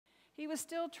He was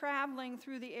still traveling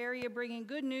through the area bringing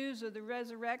good news of the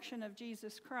resurrection of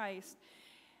Jesus Christ.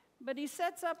 But he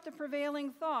sets up the prevailing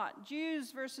thought,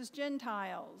 Jews versus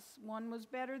Gentiles. One was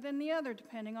better than the other,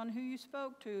 depending on who you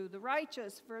spoke to. The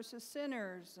righteous versus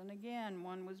sinners. And again,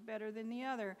 one was better than the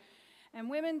other. And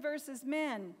women versus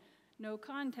men. No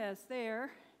contest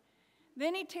there.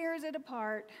 Then he tears it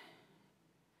apart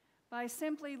by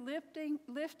simply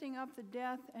lifting up the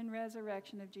death and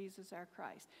resurrection of Jesus our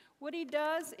Christ. What he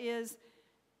does is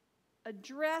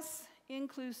address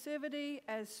inclusivity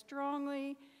as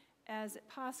strongly as it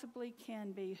possibly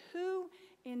can be. Who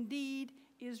indeed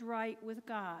is right with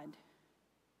God?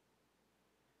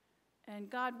 And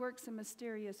God works in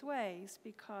mysterious ways,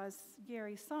 because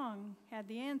Gary's song had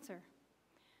the answer.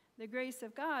 The grace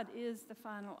of God is the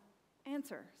final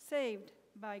answer, saved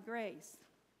by grace.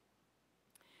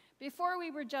 Before we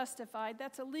were justified,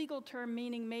 that's a legal term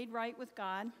meaning made right with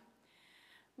God.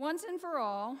 Once and for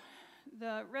all,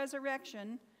 the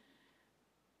resurrection,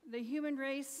 the human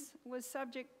race was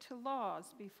subject to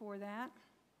laws before that,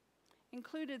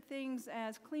 included things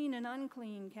as clean and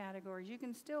unclean categories. You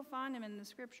can still find them in the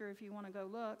scripture if you want to go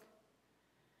look.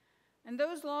 And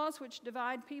those laws which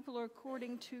divide people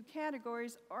according to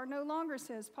categories are no longer,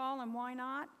 says Paul, and why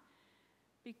not?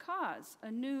 Because a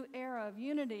new era of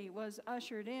unity was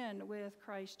ushered in with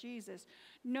Christ Jesus.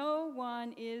 No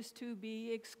one is to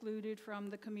be excluded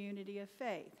from the community of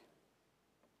faith.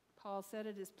 Paul said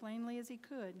it as plainly as he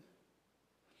could.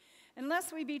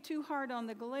 Unless we be too hard on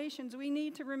the Galatians, we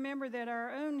need to remember that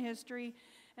our own history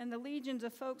and the legions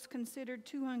of folks considered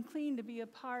too unclean to be a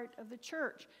part of the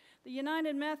church. The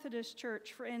United Methodist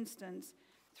Church, for instance,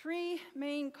 3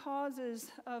 main causes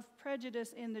of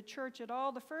prejudice in the church at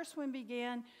all. The first one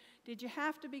began, did you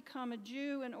have to become a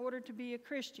Jew in order to be a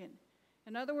Christian?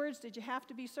 In other words, did you have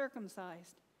to be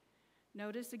circumcised?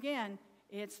 Notice again,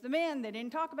 it's the men. They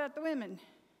didn't talk about the women.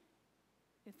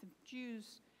 If the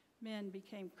Jews' men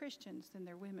became Christians, then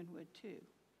their women would too.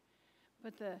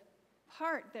 But the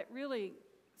part that really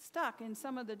stuck in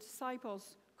some of the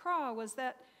disciples' craw was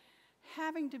that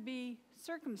having to be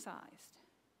circumcised.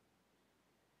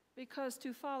 Because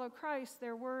to follow Christ,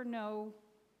 there were no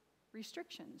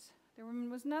restrictions. There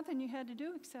was nothing you had to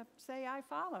do except say, I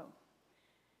follow.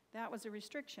 That was a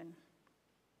restriction.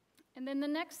 And then the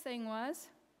next thing was,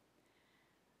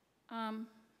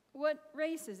 what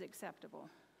race is acceptable?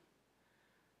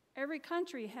 Every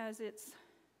country has its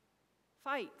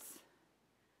fights,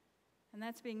 and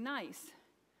that's being nice,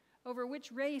 over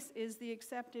which race is the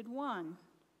accepted one.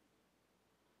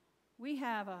 We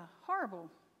have a horrible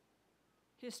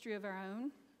history of our own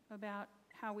about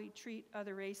how we treat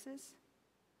other races.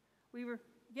 We were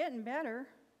getting better,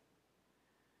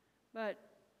 but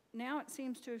now it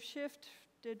seems to have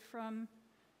shifted from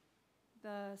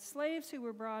the slaves who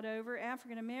were brought over,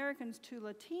 African Americans, to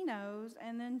Latinos,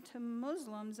 and then to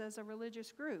Muslims as a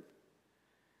religious group.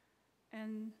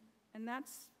 And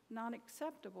that's not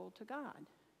acceptable to God.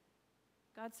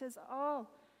 God says all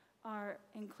are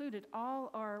included, all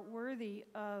are worthy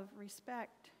of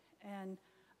respect and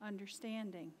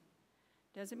understanding.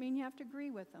 Doesn't mean you have to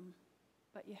agree with them,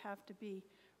 but you have to be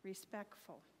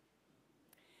respectful.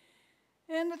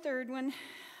 And the third one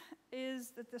is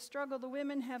that the struggle the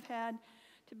women have had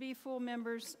to be full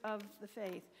members of the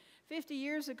faith. 50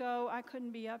 years ago, I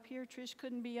couldn't be up here, Trish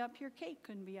couldn't be up here, Kate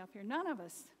couldn't be up here, none of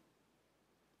us.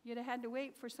 You'd have had to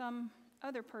wait for some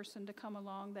other person to come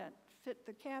along that fit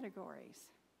the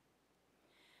categories.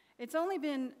 It's only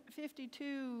been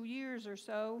 52 years or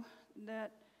so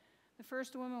that the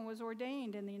first woman was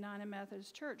ordained in the United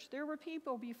Methodist Church. There were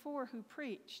people before who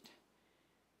preached,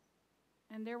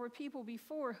 and there were people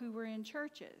before who were in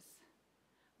churches.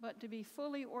 But to be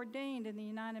fully ordained in the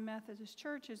United Methodist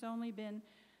Church has only been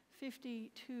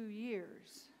 52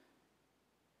 years.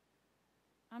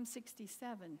 I'm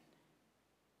 67.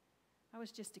 I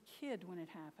was just a kid when it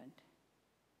happened.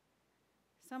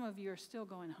 Some of you are still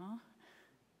going, huh?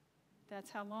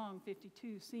 That's how long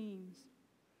 52 seems.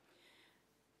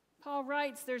 Paul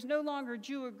writes, there's no longer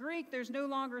Jew or Greek, there's no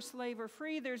longer slave or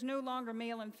free, there's no longer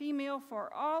male and female,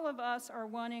 for all of us are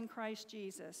one in Christ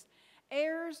Jesus,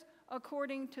 heirs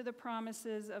according to the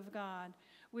promises of God.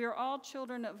 We are all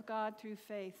children of God through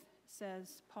faith,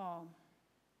 says Paul.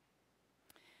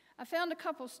 I found a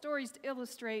couple stories to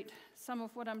illustrate some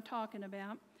of what I'm talking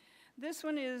about. This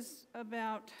one is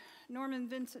about Norman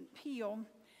Vincent Peale.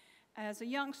 As a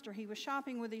youngster, he was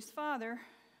shopping with his father,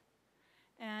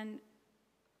 and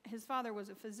his father was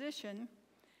a physician,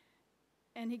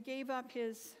 and he gave up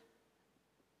his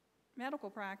medical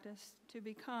practice to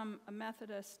become a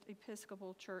Methodist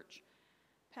Episcopal Church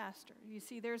pastor. You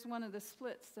see, there's one of the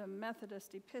splits, the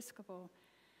Methodist Episcopal.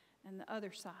 and the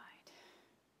other side.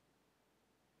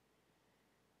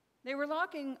 They were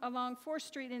walking along 4th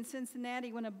Street in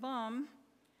Cincinnati when a bum,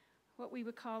 what we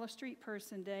would call a street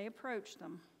person today, approached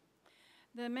them.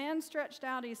 The man stretched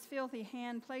out his filthy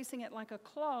hand, placing it like a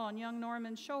claw on young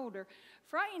Norman's shoulder.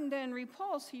 Frightened and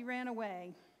repulsed, he ran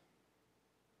away.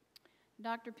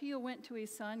 Dr. Peel went to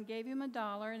his son, gave him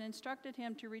 $1, and instructed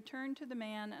him to return to the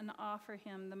man and offer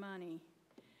him the money,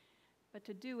 but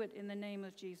to do it in the name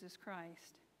of Jesus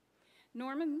Christ.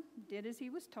 Norman did as he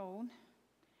was told,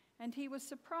 and he was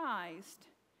surprised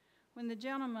when the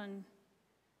gentleman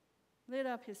lit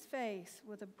up his face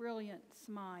with a brilliant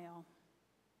smile.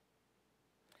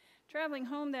 Traveling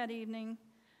home that evening,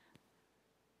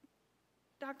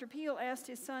 Dr. Peel asked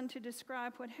his son to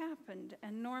describe what happened,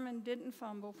 and Norman didn't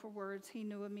fumble for words. He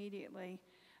knew immediately.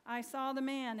 "I saw the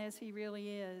man as he really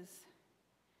is."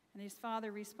 And his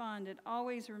father responded,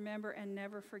 "Always remember and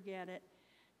never forget it.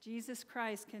 Jesus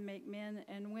Christ can make men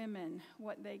and women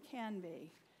what they can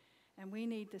be, and we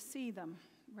need to see them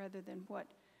rather than what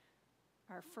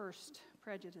our first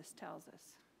prejudice tells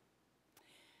us."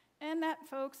 And that,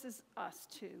 folks, is us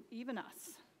too, even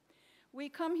us. We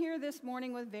come here this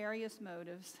morning with various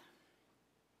motives.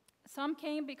 Some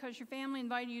came because your family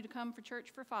invited you to come for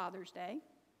church for Father's Day.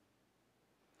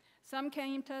 Some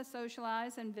came to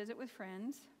socialize and visit with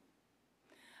friends.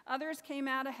 Others came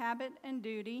out of habit and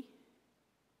duty.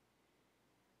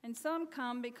 And some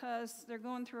come because they're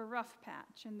going through a rough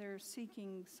patch and they're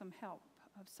seeking some help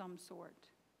of some sort.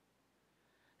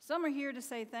 Some are here to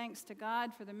say thanks to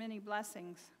God for the many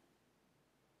blessings.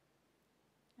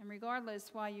 And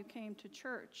regardless why you came to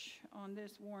church on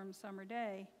this warm summer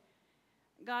day,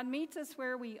 God meets us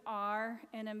where we are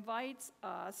and invites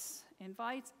us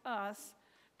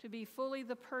to be fully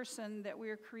the person that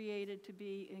we're created to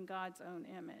be in God's own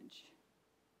image.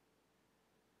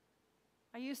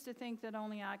 I used to think that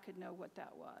only I could know what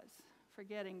that was,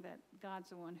 forgetting that God's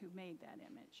the one who made that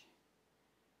image.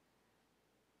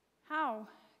 How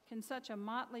can such a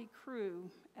motley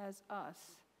crew as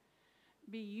us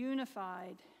be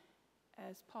unified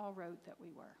as Paul wrote that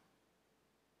we were?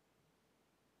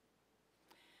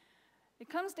 It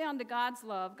comes down to God's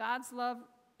love. God's love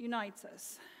unites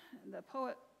us. The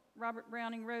poet Robert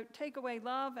Browning wrote, "Take away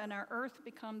love and our earth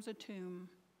becomes a tomb.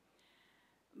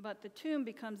 But the tomb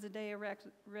becomes the day of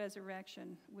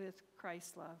resurrection with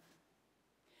Christ's love."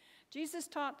 Jesus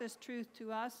taught this truth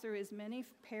to us through his many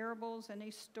parables and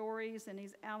his stories and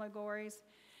his allegories.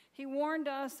 He warned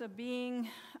us of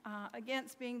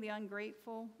against being the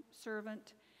ungrateful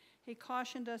servant. He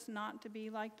cautioned us not to be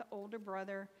like the older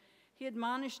brother. He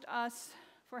admonished us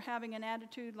for having an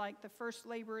attitude like the first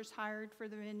laborers hired for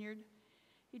the vineyard.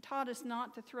 He taught us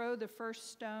not to throw the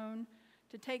first stone,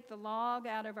 to take the log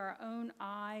out of our own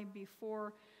eye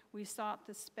before we sought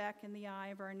the speck in the eye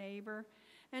of our neighbor,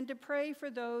 and to pray for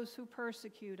those who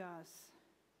persecute us.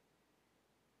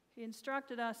 He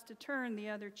instructed us to turn the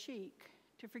other cheek,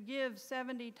 to forgive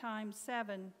 70 times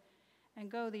 7,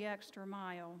 and go the extra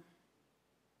mile.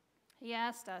 He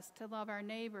asked us to love our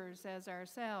neighbors as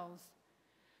ourselves,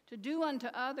 to do unto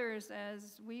others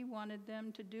as we wanted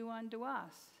them to do unto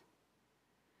us,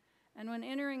 and when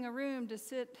entering a room, to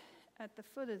sit at the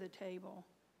foot of the table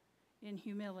in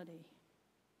humility.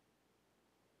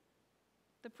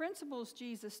 The principles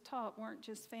Jesus taught weren't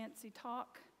just fancy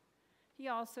talk. He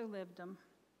also lived them.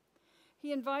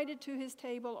 He invited to his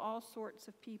table all sorts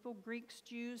of people, Greeks,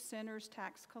 Jews, sinners,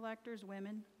 tax collectors,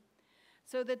 women,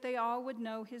 so that they all would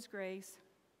know his grace.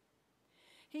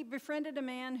 He befriended a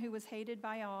man who was hated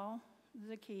by all,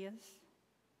 Zacchaeus.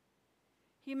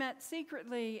 He met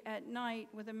secretly at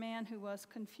night with a man who was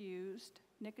confused,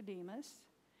 Nicodemus.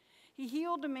 He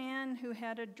healed a man who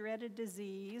had a dreaded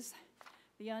disease,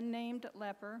 the unnamed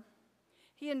leper.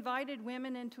 He invited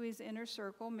women into his inner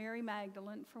circle, Mary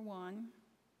Magdalene for one.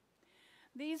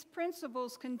 These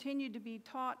principles continued to be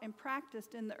taught and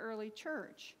practiced in the early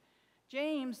church.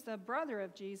 James, the brother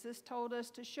of Jesus, told us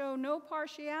to show no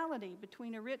partiality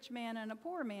between a rich man and a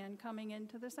poor man coming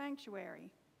into the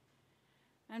sanctuary.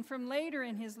 And from later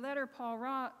in his letter, Paul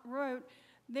wrote,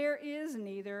 "There is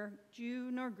neither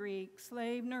Jew nor Greek,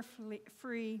 slave nor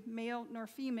free, male nor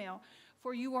female,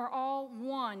 for you are all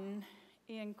one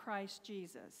in Christ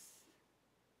Jesus."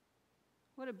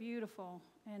 What a beautiful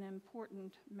and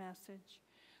important message.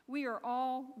 We are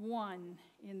all one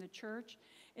in the church.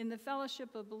 In the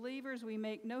fellowship of believers, we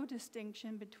make no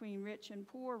distinction between rich and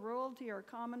poor, royalty or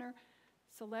commoner,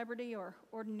 celebrity or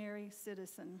ordinary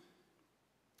citizen.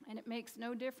 And it makes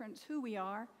no difference who we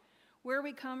are, where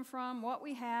we come from, what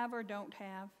we have or don't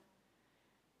have.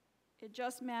 It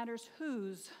just matters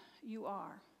whose you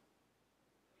are.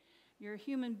 You're a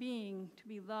human being to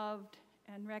be loved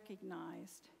and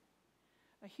recognized,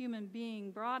 a human being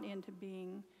brought into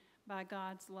being by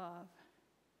God's love.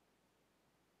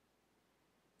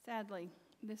 Sadly,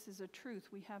 this is a truth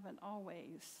we haven't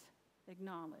always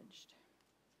acknowledged.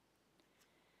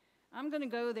 I'm going to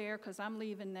go there because I'm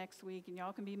leaving next week, and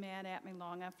y'all can be mad at me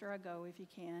long after I go if you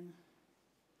can.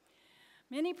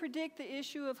 Many predict the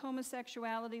issue of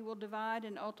homosexuality will divide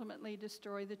and ultimately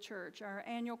destroy the church. Our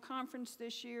annual conference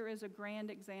this year is a grand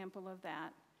example of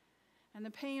that. And the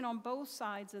pain on both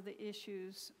sides of the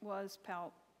issues was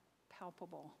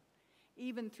palpable,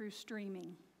 even through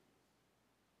streaming.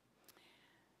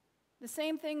 The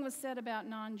same thing was said about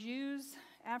non-Jews,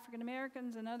 African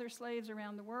Americans, and other slaves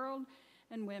around the world,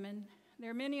 and women.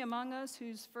 There are many among us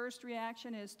whose first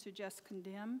reaction is to just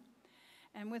condemn.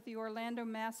 And with the Orlando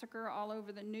massacre all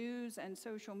over the news and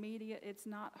social media, it's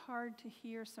not hard to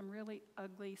hear some really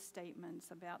ugly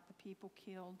statements about the people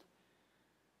killed,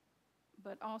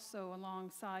 but also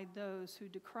alongside those who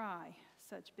decry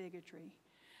such bigotry.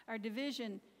 Our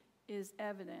division is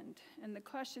evident, and the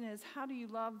question is, how do you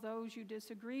love those you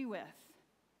disagree with?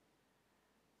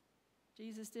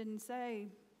 Jesus didn't say,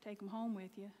 take them home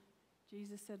with you.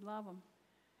 Jesus said, love them.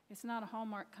 It's not a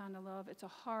Hallmark kind of love. It's a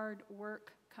hard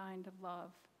work kind of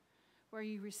love, where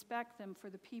you respect them for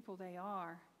the people they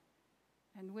are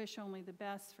and wish only the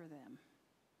best for them.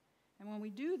 And when we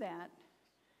do that,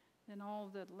 then all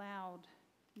the loud,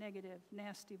 negative,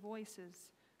 nasty voices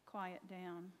quiet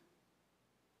down.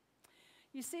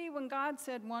 You see, when God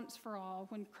said once for all,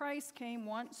 when Christ came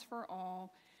once for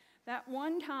all, that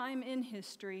one time in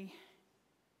history,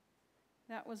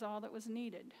 that was all that was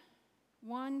needed.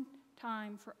 One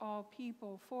time for all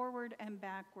people, forward and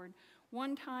backward.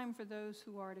 One time for those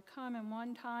who are to come, and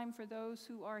one time for those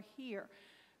who are here.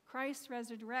 Christ's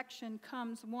resurrection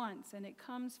comes once, and it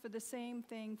comes for the same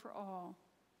thing for all.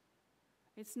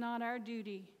 It's not our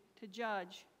duty to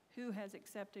judge who has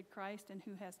accepted Christ and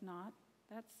who has not.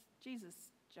 That's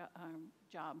Jesus'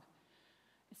 job.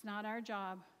 It's not our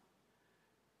job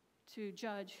to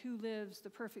judge who lives the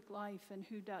perfect life and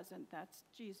who doesn't. That's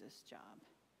Jesus' job.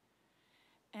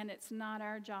 And it's not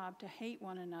our job to hate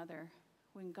one another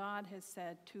when God has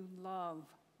said to love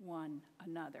one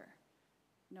another.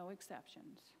 No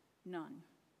exceptions, none.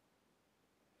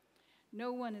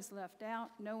 No one is left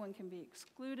out. No one can be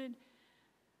excluded.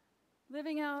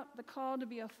 Living out the call to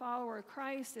be a follower of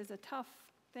Christ is a tough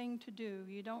thing to do.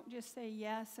 You don't just say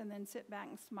yes and then sit back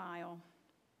and smile.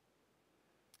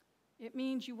 It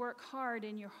means you work hard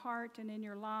in your heart and in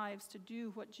your lives to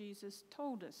do what Jesus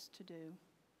told us to do.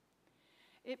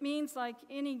 It means, like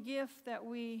any gift that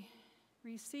we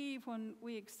receive, when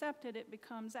we accept it, it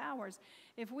becomes ours.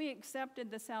 If we accepted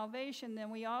the salvation,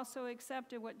 then we also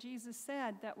accepted what Jesus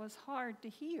said that was hard to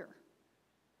hear.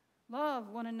 Love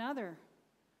one another.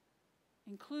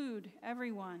 Include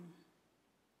everyone.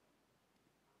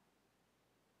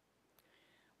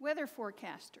 Weather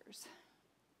forecasters,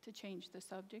 to change the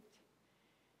subject.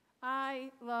 I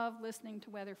love listening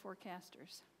to weather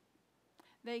forecasters.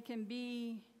 They can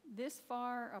be this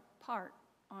far apart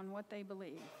on what they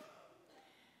believe.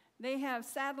 They have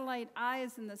satellite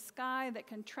eyes in the sky that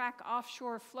can track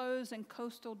offshore flows and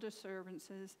coastal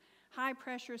disturbances,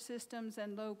 high-pressure systems,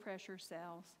 and low-pressure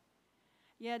cells.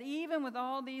 Yet even with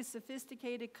all these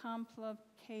sophisticated,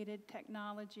 complicated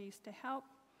technologies to help,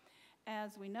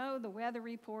 as we know, the weather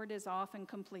report is often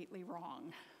completely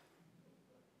wrong.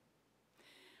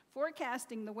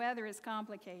 Forecasting the weather is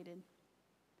complicated,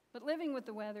 but living with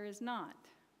the weather is not.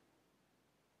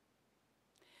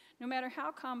 No matter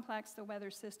how complex the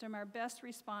weather system, our best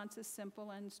response is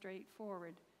simple and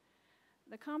straightforward.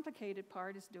 The complicated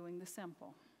part is doing the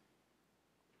simple.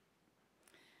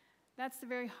 That's the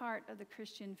very heart of the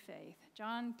Christian faith.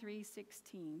 John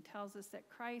 3:16 tells us that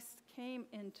Christ came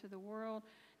into the world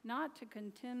not to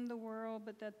condemn the world,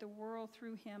 but that the world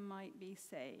through him might be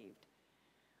saved.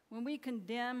 When we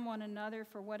condemn one another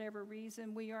for whatever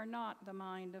reason, we are not the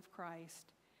mind of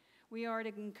Christ. We are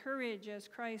to encourage as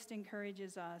Christ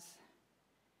encourages us.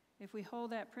 If we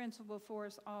hold that principle for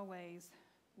us always,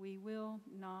 we will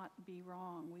not be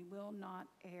wrong. We will not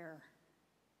err.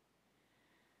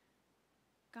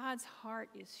 God's heart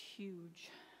is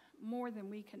huge, more than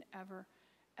we can ever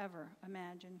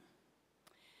imagine.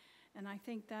 And I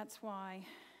think that's why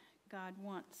God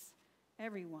wants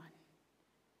everyone,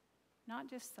 not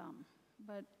just some,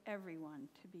 but everyone,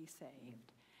 to be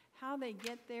saved. How they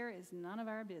get there is none of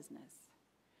our business.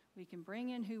 We can bring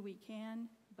in who we can,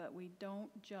 but we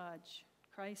don't judge.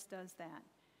 Christ does that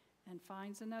and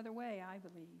finds another way, I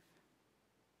believe.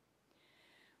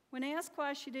 When asked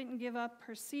why she didn't give up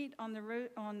her seat on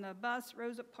the bus,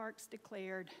 Rosa Parks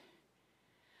declared,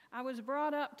 I was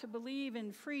brought up to believe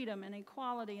in freedom and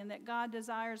equality and that God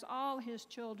desires all his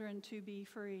children to be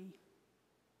free.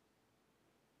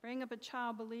 Bring up a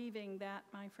child believing that,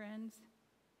 my friends,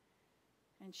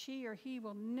 and she or he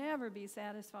will never be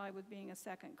satisfied with being a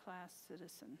second-class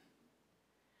citizen.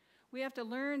 We have to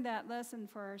learn that lesson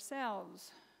for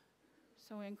ourselves,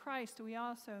 so in Christ we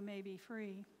also may be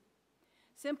free.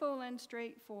 Simple and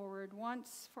straightforward,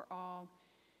 once for all,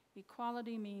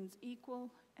 equality means equal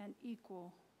and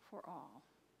equal for all.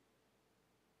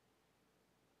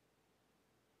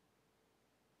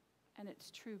 And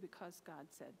it's true because God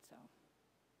said so.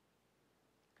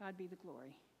 God be the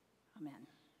glory. Amen.